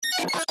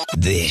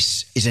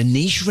This is a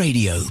Niche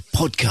Radio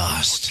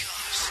podcast.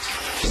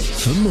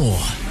 For more,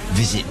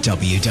 visit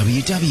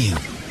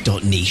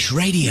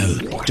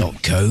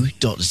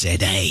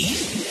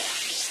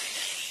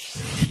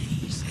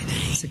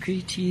www.nicheradio.co.za.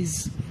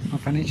 Securities or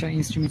financial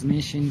instruments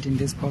mentioned in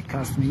this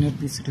podcast may not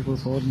be suitable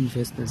for all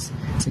investors.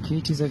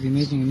 Securities of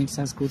emerging and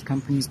mid-sized growth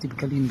companies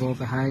typically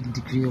involve a high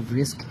degree of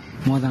risk,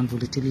 more than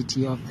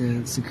volatility of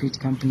the security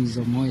companies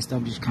of more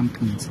established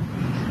companies.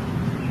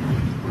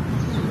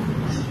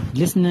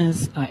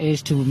 Listeners are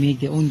urged to make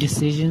their own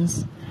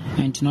decisions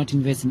and to not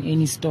invest in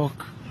any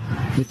stock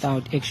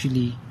without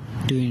actually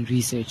doing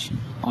research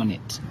on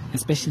it,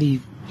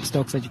 especially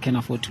stocks that you can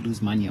afford to lose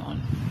money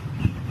on.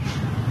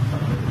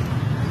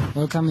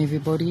 Welcome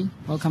everybody.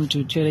 Welcome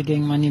to Trader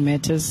Gang Money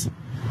Matters.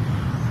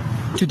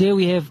 Today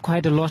we have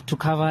quite a lot to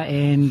cover,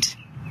 and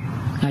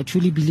I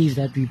truly believe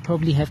that we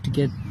probably have to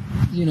get,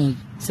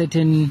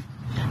 certain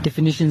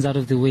definitions out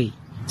of the way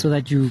so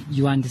that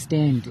you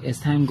understand as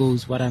time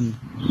goes what I'm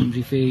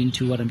referring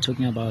to, what I'm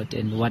talking about,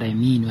 and what I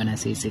mean when I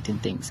say certain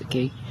things,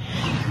 okay?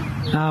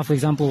 For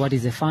example, what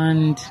is a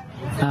fund?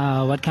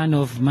 What kind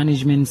of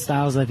management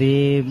styles are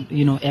there?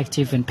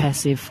 Active and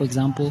passive, for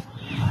example.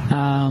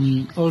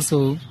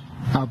 Also,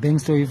 our bank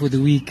story for the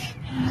week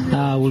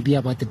will be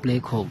about the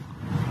black hole.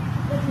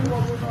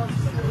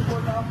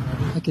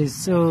 Okay,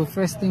 so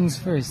first things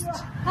first.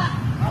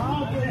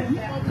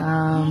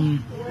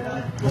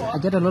 I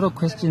get a lot of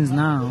questions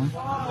now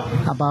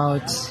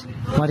about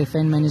what a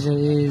fund manager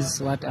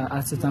is, what are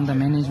assets under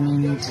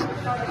management,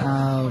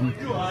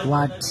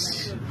 what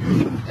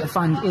a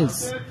fund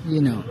is,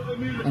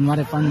 and what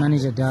a fund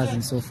manager does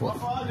and so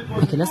forth.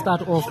 Okay, let's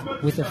start off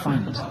with a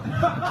fund.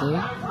 Okay,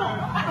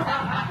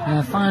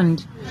 a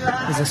fund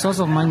is a source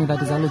of money that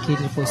is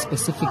allocated for a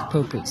specific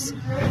purpose.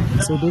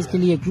 So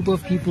basically, a group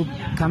of people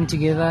come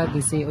together.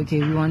 They say,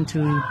 okay, we want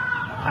to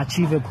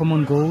achieve a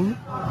common goal,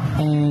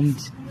 and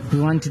we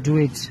want to do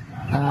it,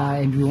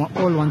 and we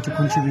all want to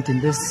contribute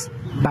in this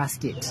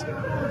basket.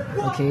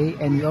 Okay,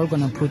 and we're all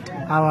gonna put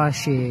our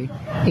share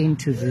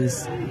into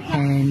this,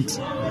 and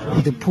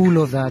the pool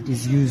of that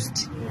is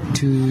used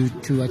to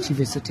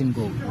achieve a certain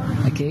goal.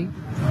 Okay,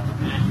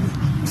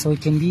 so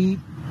it can be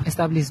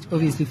established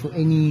obviously for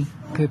any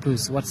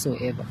purpose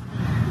whatsoever.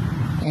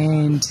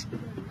 And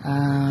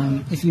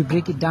if you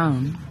break it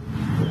down,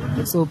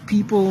 so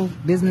people,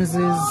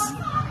 businesses,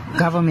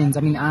 governments,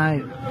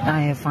 I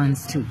have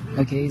funds too.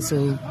 Okay,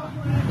 so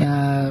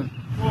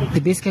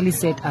they basically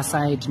set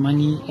aside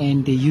money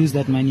and they use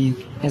that money,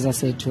 as I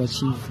said, to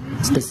achieve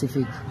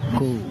specific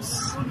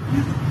goals.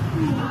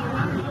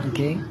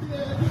 Okay.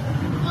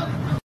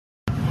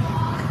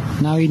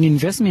 Now, in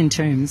investment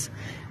terms,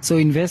 so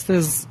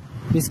investors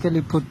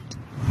basically put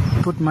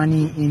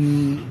money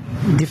in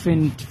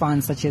different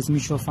funds, such as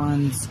mutual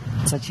funds,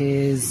 such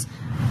as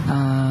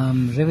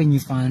revenue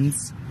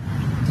funds,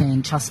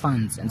 and trust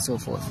funds, and so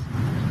forth.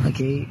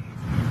 Okay.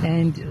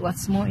 And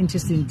what's more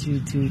interesting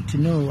to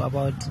know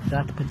about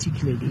that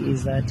particularly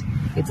is that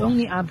it's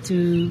only up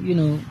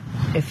to,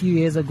 a few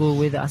years ago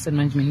where the asset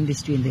management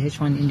industry and the hedge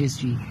fund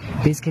industry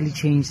basically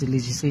changed the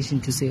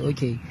legislation to say,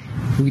 okay,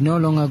 we're no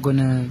longer going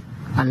to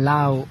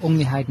allow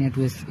only high net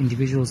worth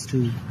individuals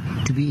to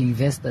be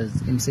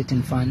investors in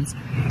certain funds,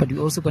 but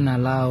we're also going to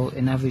allow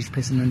an average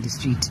person on the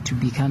street to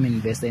become an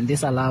investor. And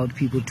this allowed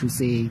people to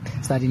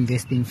start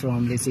investing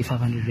from, let's say,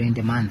 500 Rand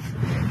a month,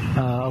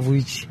 of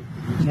which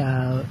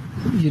I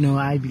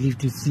believe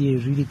to see a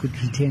really good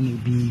return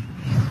would be,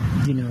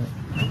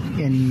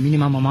 a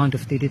minimum amount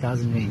of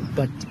 30,000 Rand.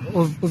 But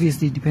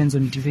obviously it depends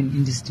on different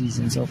industries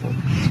and so forth.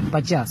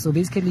 But yeah, so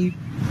basically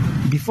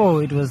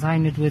before it was high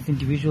net worth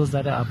individuals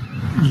that are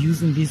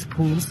using these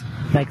pools,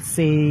 like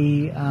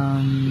say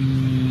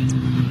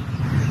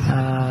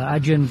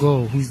Adrian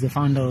Go, who's the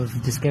founder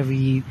of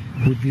Discovery,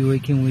 would be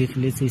working with,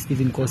 let's say,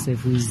 Stephen Koseff,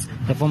 who's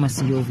the former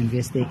CEO of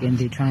Investec, and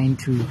they're trying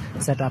to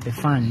set up a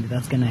fund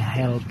that's going to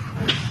help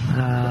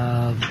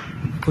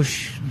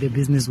push the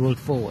business world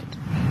forward.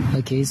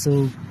 Okay,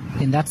 so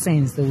in that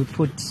sense, they would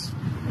put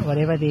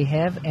whatever they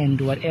have and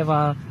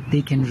whatever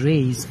they can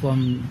raise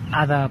from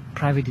other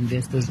private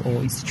investors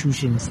or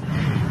institutions,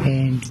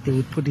 and they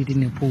would put it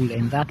in a pool,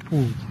 and that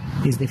pool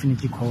is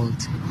definitely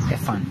called a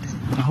fund.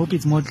 I hope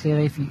it's more clear.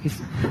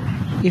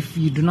 If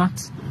you do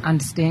not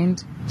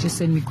understand, just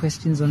send me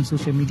questions on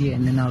social media,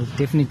 and then I'll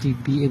definitely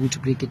be able to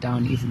break it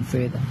down even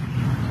further.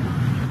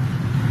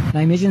 Now,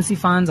 emergency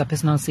funds are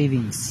personal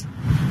savings.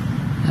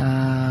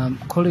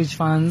 College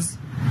funds,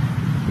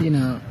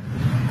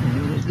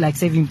 like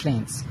saving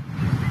plans.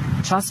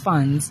 Trust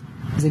funds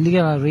is a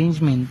legal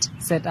arrangement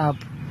set up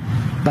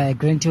by a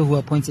grantor who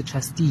appoints a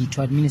trustee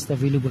to administer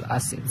valuable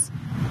assets.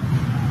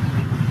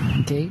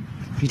 Okay.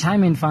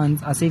 Retirement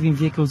funds are saving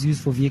vehicles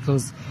used for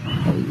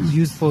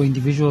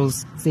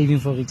individuals saving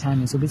for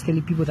retirement. So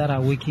basically people that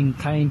are working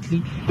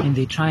currently and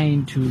they're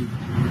trying to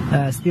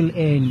still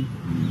earn,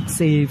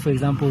 say for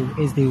example,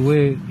 as they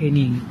were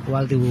earning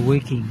while they were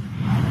working,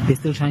 they're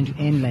still trying to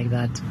earn like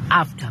that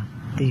after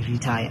they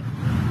retire.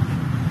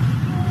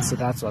 So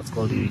that's what's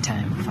called a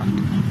retirement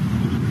fund.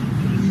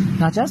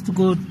 Now, just to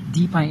go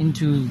deeper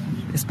into,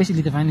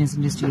 especially the finance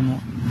industry,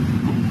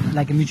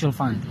 like a mutual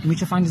fund. A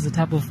mutual fund is a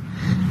type of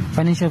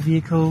financial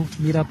vehicle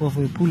made up of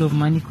a pool of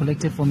money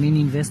collected from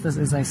many investors,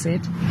 as I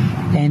said,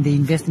 and they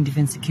invest in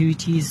different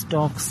securities,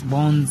 stocks,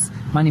 bonds,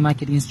 money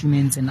market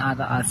instruments, and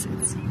other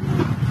assets.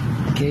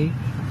 Okay?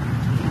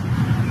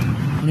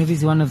 And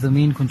obviously one of the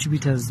main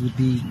contributors would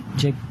be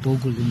Jack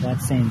Bogle in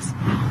that sense,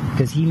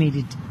 because he made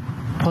it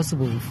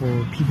possible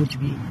for people to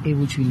be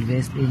able to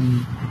invest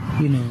in,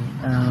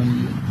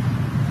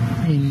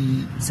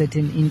 in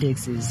certain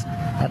indexes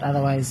that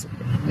otherwise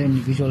an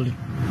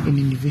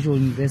individual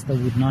investor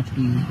would not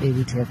be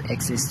able to have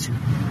access to.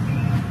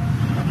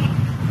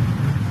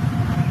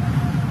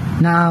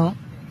 Now,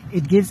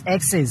 it gives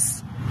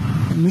access.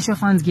 Mutual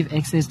funds give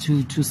access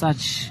to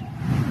such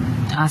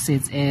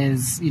assets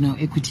as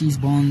equities,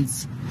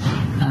 bonds,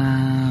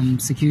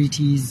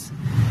 securities,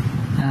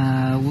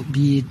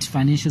 be it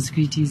financial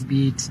securities,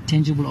 be it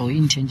tangible or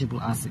intangible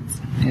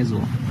assets as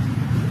well.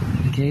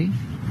 Okay.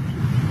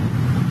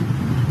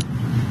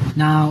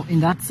 Now, in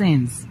that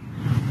sense,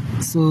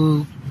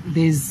 so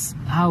there's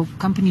how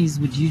companies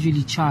would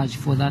usually charge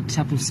for that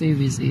type of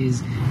service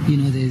is,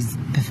 there's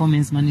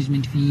performance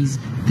management fees,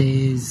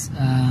 there's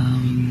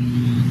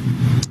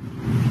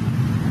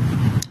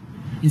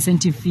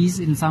incentive fees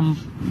in some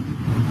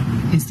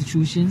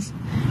institutions,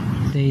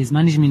 there's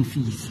management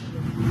fees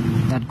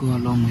that go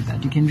along with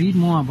that. You can read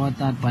more about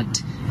that,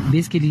 but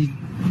basically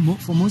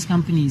for most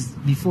companies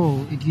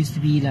before, it used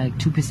to be like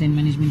 2%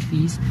 management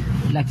fees.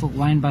 Like for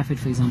Warren Buffett,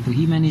 for example,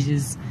 he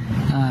manages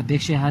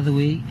Berkshire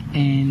Hathaway,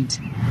 and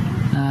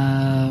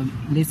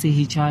let's say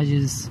he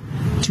charges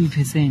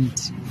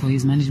 2% for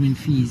his management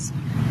fees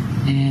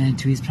and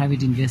to his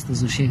private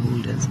investors or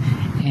shareholders.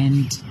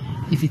 And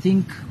if you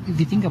think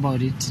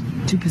about it,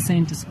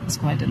 2% is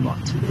quite a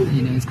lot.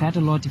 It's quite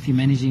a lot if you're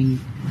managing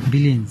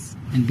billions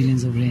and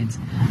billions of rands.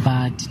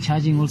 But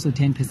charging also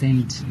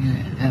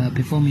 10%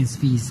 performance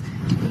fees,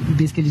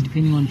 basically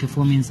depending on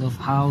performance of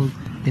how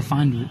the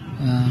fund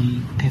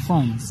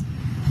performs,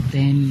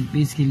 then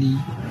basically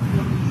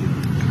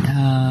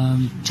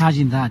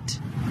charging that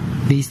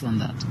based on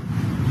that.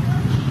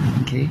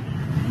 Okay.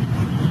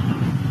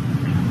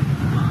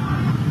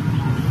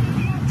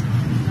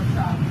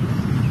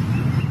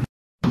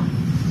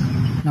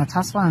 Now,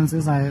 trust funds,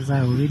 as I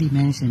already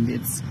mentioned,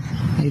 it's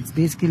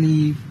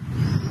basically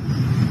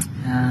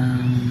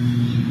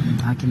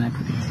how can I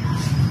put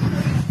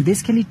it? You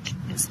basically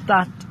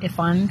start a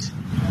fund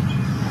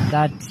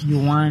that you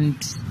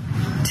want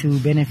to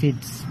benefit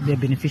the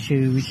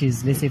beneficiary, which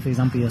is, let's say, for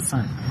example, your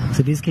son.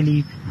 So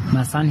basically,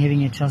 my son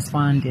having a trust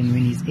fund, and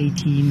when he's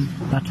 18,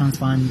 that trust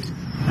fund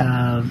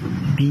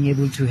being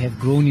able to have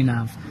grown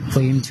enough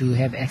for him to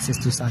have access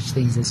to such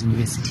things as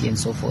university and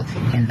so forth,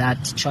 and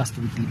that trust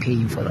would be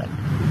paying for that.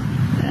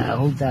 I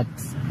hope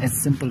that's as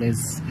simple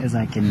as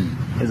I can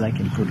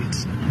put it.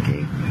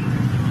 Okay.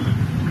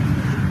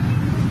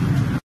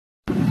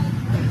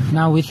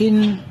 Now,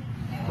 within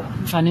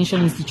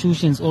financial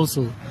institutions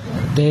also,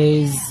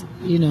 there's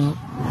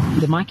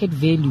the market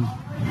value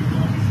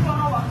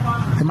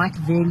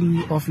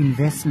of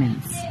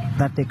investments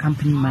that the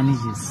company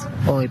manages,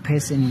 or a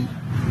person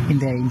in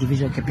their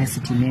individual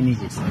capacity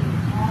manages.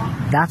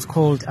 That's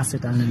called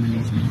asset under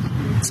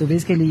management. So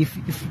basically, if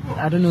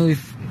I don't know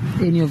if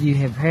any of you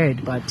have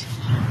heard, but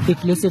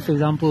if, let's say, for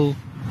example,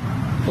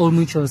 Old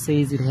Mutual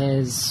says it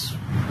has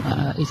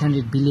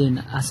 800 billion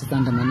assets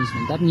under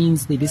management, that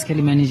means they're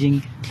basically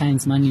managing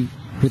clients' money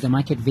with a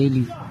market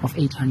value of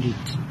 800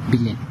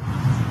 billion.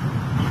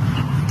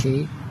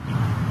 Okay.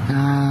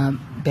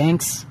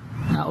 Banks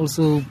are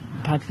also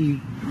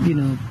partly,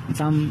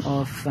 some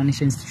of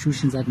financial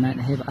institutions that might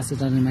have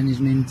assets under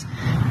management,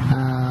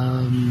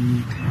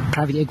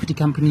 private equity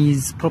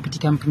companies, property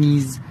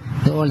companies,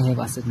 they all have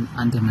assets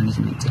under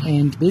management.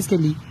 And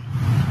basically,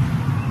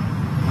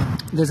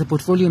 there's a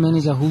portfolio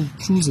manager who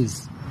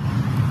chooses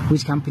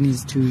which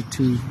companies to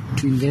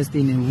invest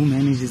in and who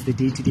manages the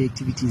day-to-day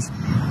activities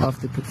of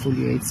the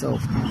portfolio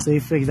itself. So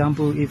if, for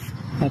example, if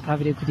a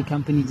private equity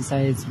company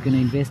decides we're going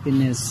to invest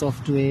in a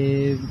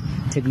software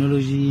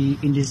technology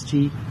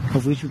industry,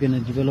 of which we're going to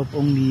develop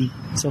only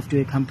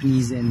software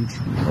companies and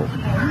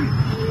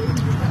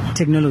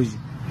technology.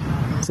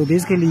 So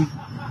basically,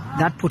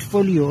 that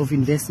portfolio of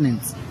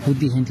investments would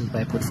be handled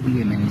by a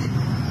portfolio manager.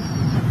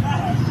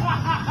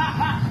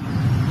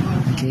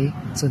 Okay,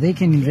 so they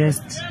can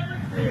invest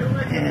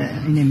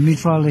in a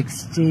mutual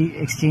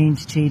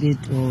exchange traded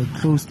or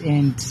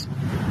closed-end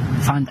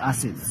fund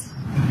assets,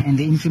 and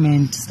they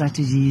implement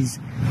strategies,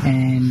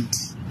 and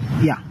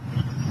yeah.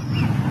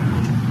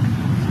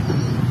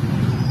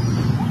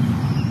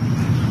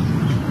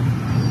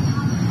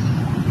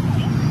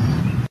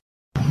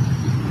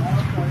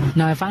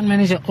 Now, a fund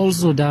manager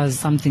also does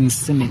something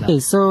similar. Okay,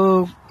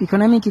 so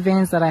economic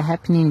events that are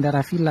happening that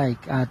I feel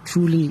like are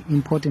truly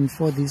important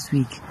for this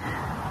week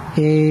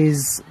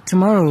is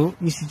tomorrow.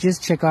 You should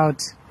just check out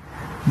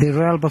the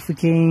Royal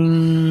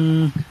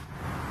Bafokeng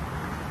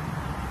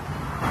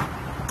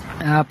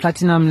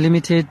Platinum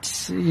Limited,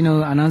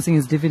 announcing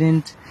its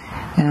dividend.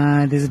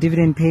 There's a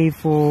dividend pay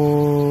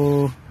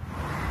for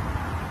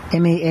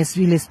MAS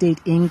Real Estate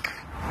Inc.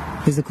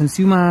 There's a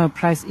Consumer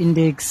Price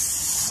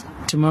Index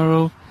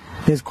tomorrow.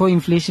 There's core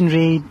inflation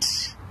rate.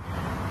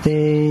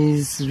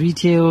 There's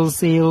retail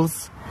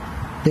sales.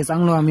 There's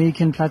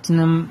Anglo-American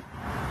Platinum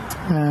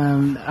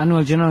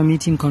annual general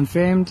meeting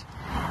confirmed.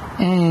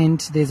 And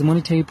there's a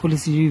monetary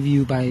policy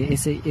review by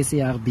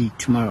SARB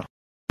tomorrow.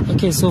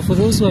 Okay, so for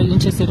those who are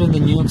interested in the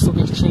New York Stock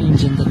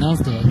Exchange and the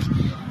Nasdaq,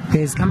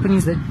 there's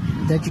companies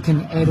that you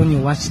can add on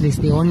your watch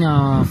list. They're on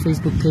our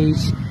Facebook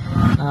page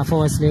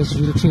 /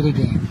 Real Trade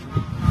Again.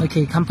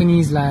 Okay,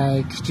 companies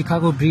like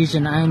Chicago Bridge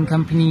and Iron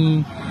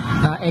Company,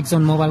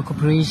 Exxon Mobil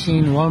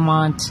Corporation,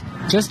 Walmart.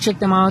 Just check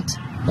them out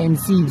and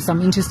see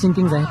some interesting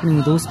things are happening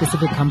with those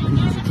specific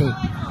companies. Okay,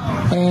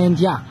 and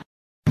yeah.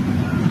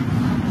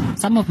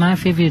 Some of my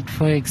favorite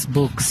Forex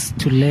books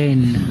to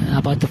learn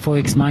about the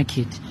Forex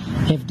market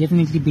have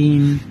definitely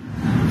been,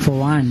 for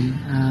one,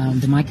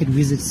 the Market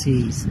Wizard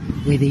series,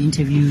 where they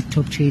interview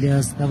top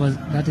traders.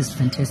 That is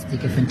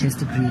fantastic, a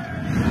fantastic read.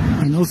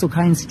 And also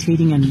currency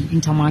trading and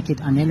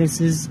intermarket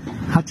analysis,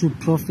 how to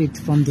profit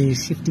from the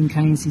shifting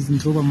currencies in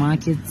global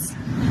markets,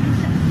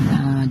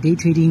 day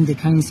trading the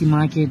currency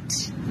market,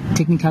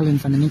 technical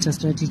and fundamental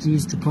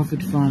strategies to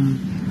profit from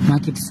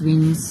market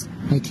swings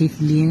by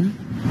Keith Leon.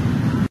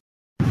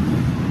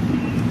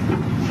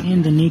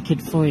 And the Naked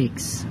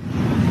Forex,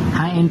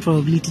 high-end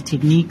probability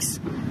techniques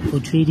for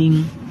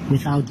trading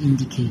without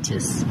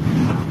indicators.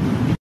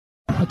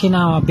 Okay,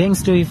 now our bank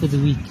story for the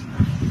week.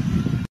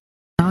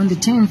 On the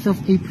 10th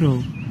of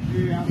April,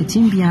 the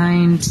team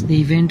behind the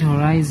Event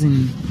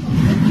Horizon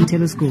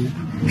telescope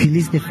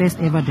released the first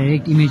ever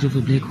direct image of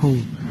a black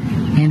hole.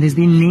 And there's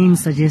been name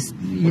suggestions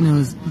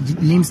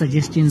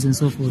and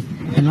so forth.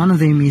 And one of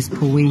them is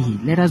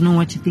Powei. Let us know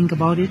what you think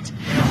about it,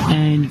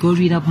 and go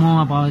read up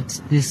more about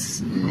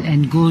this,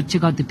 and go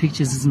check out the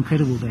pictures. It's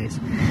incredible, guys.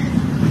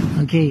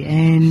 Okay,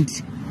 and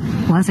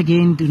once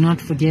again, do not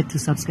forget to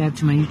subscribe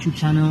to my YouTube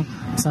channel,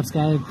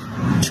 subscribe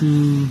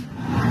to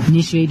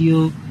Niche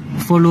Radio,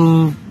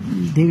 follow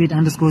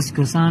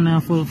David_Sikosana,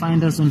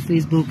 find us on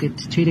Facebook at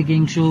Trader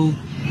Gang Show,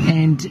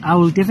 and I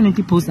will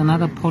definitely post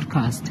another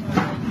podcast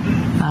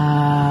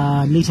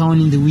later on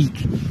in the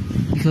week,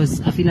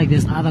 because I feel like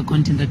there's other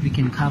content that we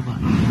can cover,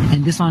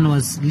 and this one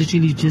was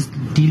literally just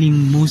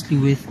dealing mostly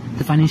with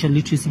the financial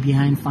literacy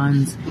behind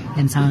funds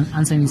and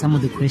answering some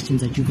of the questions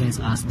that you guys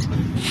asked.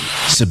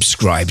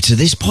 Subscribe to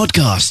this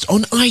podcast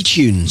on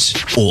iTunes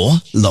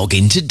or log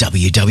into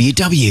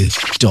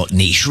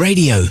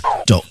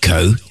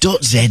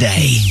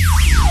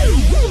www.nicheradio.co.za.